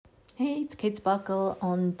Hey, it's Kate Sparkle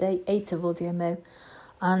on day 8 of AudioMo,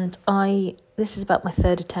 and this is about my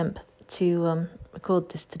third attempt to record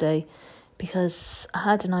this today, because I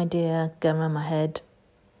had an idea going around my head,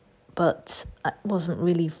 but it wasn't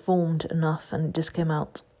really formed enough, and it just came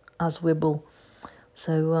out as Wibble.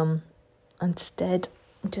 So instead,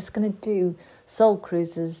 I'm just going to do Soul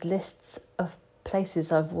Cruiser's lists of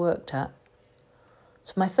places I've worked at.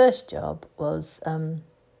 So my first job was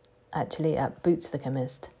actually at Boots the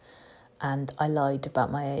Chemist. And I lied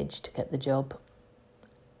about my age to get the job.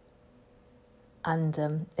 And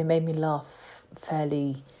it made me laugh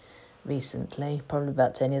fairly recently, probably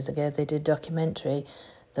about 10 years ago. They did a documentary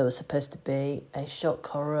that was supposed to be a shock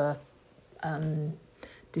horror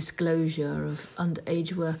disclosure of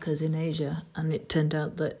underage workers in Asia. And it turned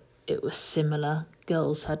out that it was similar.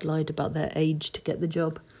 Girls had lied about their age to get the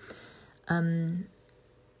job. My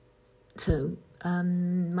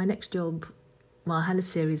next job, I had a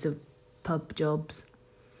series of pub jobs,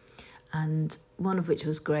 and one of which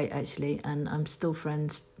was great actually, and I'm still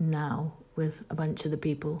friends now with a bunch of the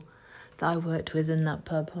people that I worked with in that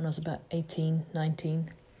pub when I was about 18,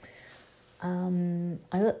 19.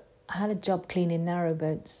 I had a job cleaning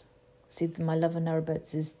narrowboats. See, my love of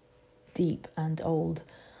narrowboats is deep and old,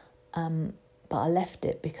 but I left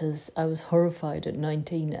it because I was horrified at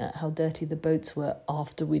 19 at how dirty the boats were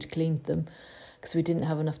after we'd cleaned them, because we didn't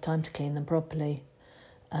have enough time to clean them properly.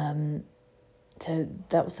 So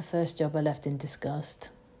that was the first job I left in disgust.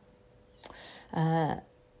 I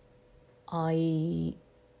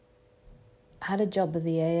had a job with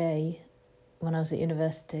the AA when I was at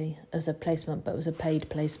university. It was a placement, but it was a paid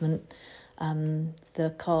placement.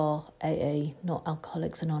 The CAR AA, not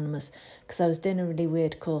Alcoholics Anonymous, because I was doing a really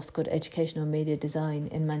weird course called Educational Media Design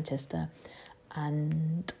in Manchester,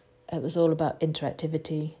 and it was all about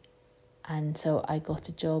interactivity. And so I got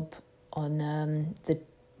a job on the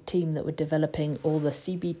team that were developing all the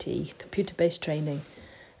CBT, computer-based training,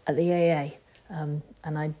 at the AA. And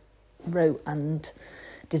I wrote and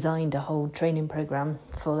designed a whole training program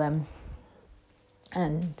for them.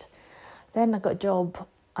 And then I got a job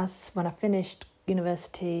when I finished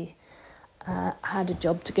university. I had a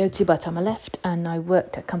job to go to by the time I left, and I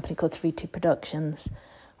worked at a company called 3T Productions,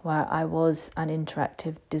 where I was an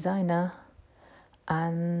interactive designer.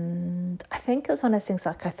 And I think it was one of those things,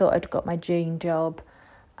 like, I thought I'd got my dream job,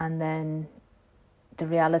 and then the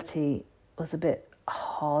reality was a bit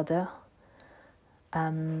harder.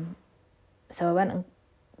 So I went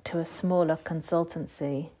to a smaller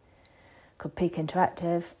consultancy called Peak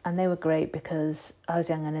Interactive, and they were great because I was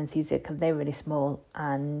young and enthusiastic, and they were really small,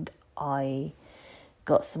 and I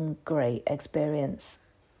got some great experience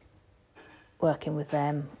working with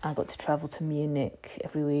them. I got to travel to Munich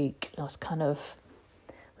every week. It was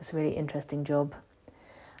a really interesting job.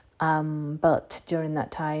 But during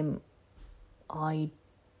that time, I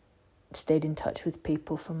stayed in touch with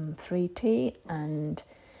people from 3T, and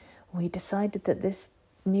we decided that this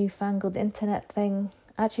newfangled internet thing,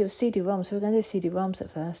 actually it was CD-ROMs, we were going to do CD-ROMs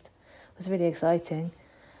at first. It was really exciting,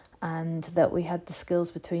 and that we had the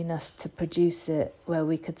skills between us to produce it, where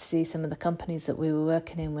we could see some of the companies that we were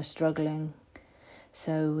working in were struggling.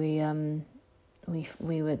 So we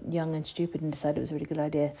were young and stupid and decided it was a really good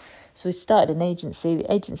idea. So we started an agency.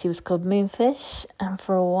 The agency was called Moonfish, and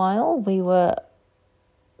for a while we were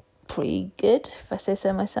pretty good, if I say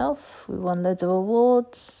so myself. We won loads of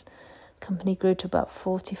awards. The company grew to about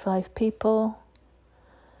 45 people,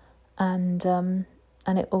 and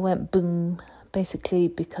it all went boom, basically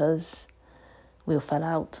because we all fell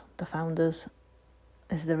out. The founders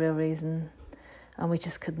is the real reason, and we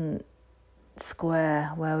just couldn't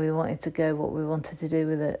square where we wanted to go, what we wanted to do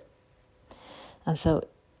with it. And so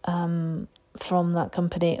from that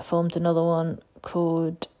company I formed another one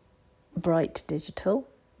called Bright Digital,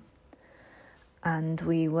 and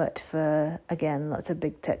we worked for, again, lots of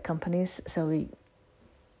big tech companies. So we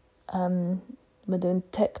were doing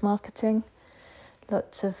tech marketing,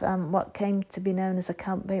 lots of what came to be known as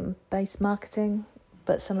account-based marketing,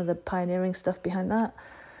 but some of the pioneering stuff behind that.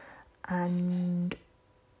 And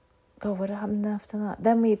what happened after that?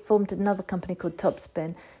 Then we formed another company called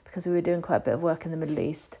Topspin, because we were doing quite a bit of work in the Middle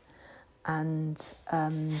East. And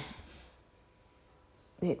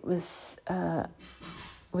it was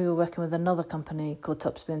we were working with another company called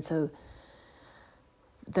Topspin, so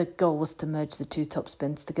the goal was to merge the two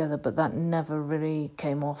Topspins together, but that never really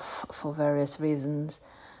came off for various reasons.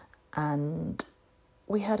 And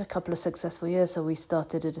we had a couple of successful years, so we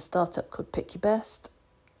started at a startup called Pick Your Best,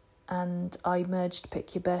 and I merged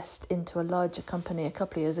Pick Your Best into a larger company a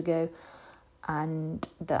couple of years ago, and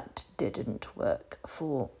that didn't work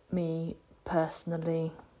for me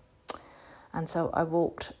personally. And so I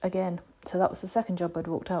walked again. So that was the second job I'd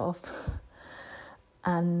walked out of.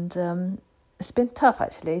 And it's been tough,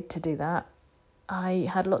 actually, to do that. I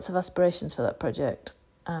had lots of aspirations for that project,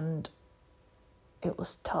 and it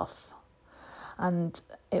was tough. And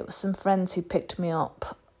it was some friends who picked me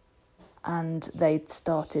up, and they'd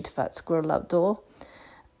started Fat Squirrel Outdoor,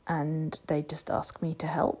 and they just asked me to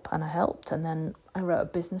help, and I helped. And then I wrote a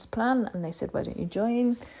business plan, and they said, why don't you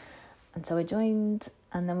join? And so I joined,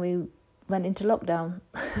 and then we went into lockdown.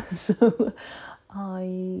 So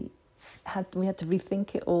we had to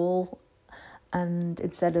rethink it all. And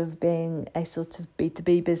instead of being a sort of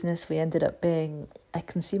B2B business, we ended up being a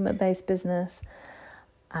consumer-based business.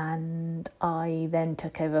 And I then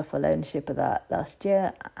took over full ownership of that last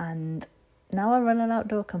year. And now I run an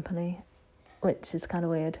outdoor company, which is kind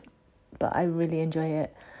of weird, but I really enjoy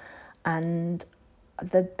it. And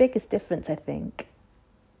the biggest difference, I think,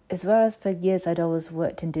 is whereas for years I'd always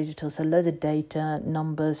worked in digital, so loads of data,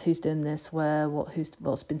 numbers, who's doing this, where,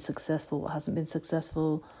 what's been successful, what hasn't been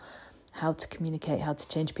successful, how to communicate, how to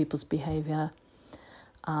change people's behaviour.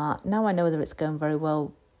 Now I know whether it's going very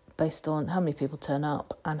well based on how many people turn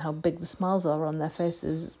up and how big the smiles are on their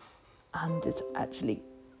faces, and it's actually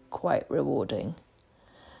quite rewarding.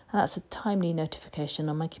 And that's a timely notification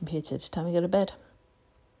on my computer to tell me to go to bed.